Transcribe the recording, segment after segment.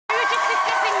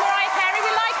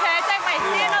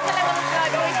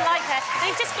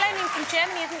just flown in from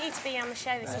Germany, haven't you, to be on the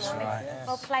show this morning? Right, yes.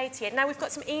 Well played to you. Now, we've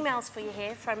got some emails for you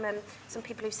here from some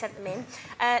people who sent them in.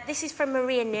 This is from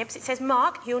Maria Nibbs. It says,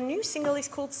 Mark, your new single is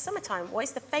called Summertime. What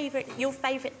is your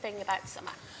favourite thing about summer?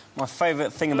 My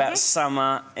favourite thing about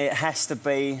summer, it has to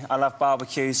be, I love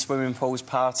barbecues, swimming pools,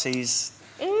 parties,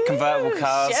 convertible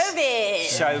cars.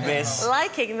 Showbiz. Showbiz.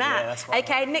 Liking that. Yeah, that's what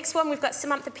OK, next one, we've got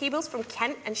Samantha Peebles from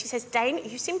Kent, and she says, Dane,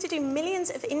 you seem to do millions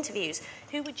of interviews.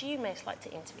 Who would you most like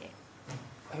to interview?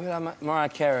 Mariah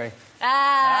Carey.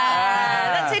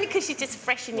 That's only because she's just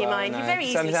fresh in your mind. No. You're very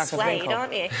easily swayed,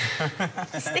 aren't you?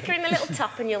 Just stick her in the little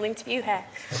top and you'll interview her.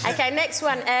 OK, next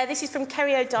one. This is from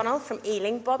Kerry O'Donnell from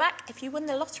Ealing. Bobak, if you won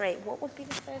the lottery, what would be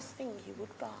the first thing you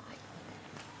would buy?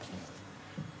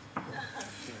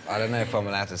 I don't know if I'm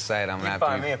allowed to say it. You'd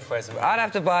buy me a present. I'd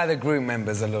have to buy the group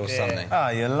members a little something. Oh,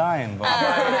 you're lying, Bob.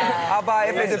 I'll buy,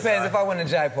 if it depends, if I win a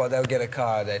jackpot, they'll get a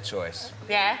car of their choice.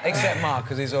 Yeah? Except Mark,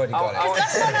 because he's already got it. Because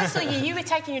last time I saw you, you were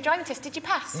taking your driving test. Did you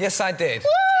pass? Yes, I did. Woo!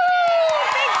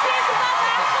 Big cheers for that.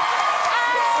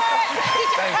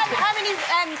 How many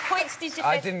points did you get?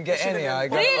 I didn't get any. I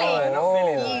got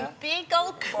Really? You big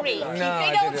old creep. No, you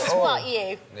I big did old it swat, all.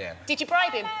 you. Yeah. Did you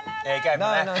bribe him? Yeah, he gave me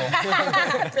an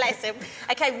apple. Bless him.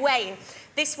 OK, Wayne.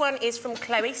 This one is from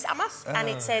Chloe Samas, and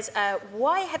it says,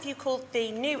 why have you called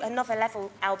the new Another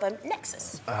Level album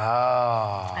Nexus?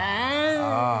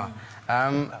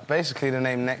 Basically, the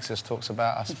name Nexus talks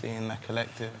about us being a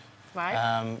collective.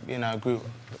 Right. You know, a group.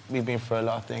 We've been through a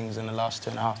lot of things in the last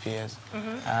 2.5 years.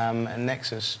 And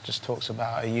Nexus just talks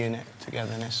about a unit,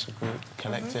 togetherness, a group,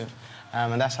 collective.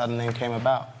 And that's how the name came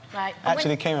about. Right.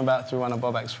 Actually came about through one of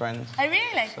Bobak's friends. Oh,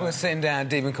 really? We were sitting down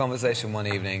deep in conversation one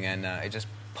evening and it just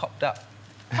popped up.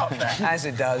 As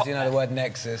it does, you know, the word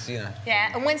Nexus, you know.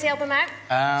 Yeah, and when's the album out?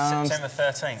 September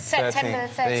 13th. September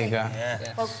 13th. There you go.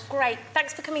 Yeah. Well, great.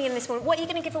 Thanks for coming in this morning. What are you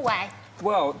going to give away?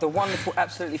 Well, the wonderful,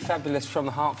 absolutely fabulous From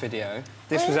the Heart video.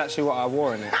 This was actually what I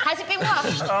wore in it. Has it been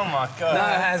washed? Oh, my God. No,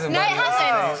 it hasn't. No, it mate.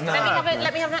 hasn't. No.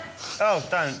 Let me have that. Oh,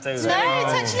 don't do that. No,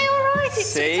 it's actually all right. It's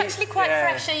See? actually quite Yeah.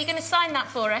 fresh. Are you going to sign that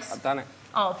for us? I've done it.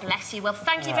 Oh, bless you. Well,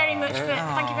 thank you very much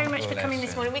for coming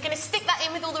this morning. We're going to stick that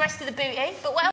in with all the rest of the booty. But what else?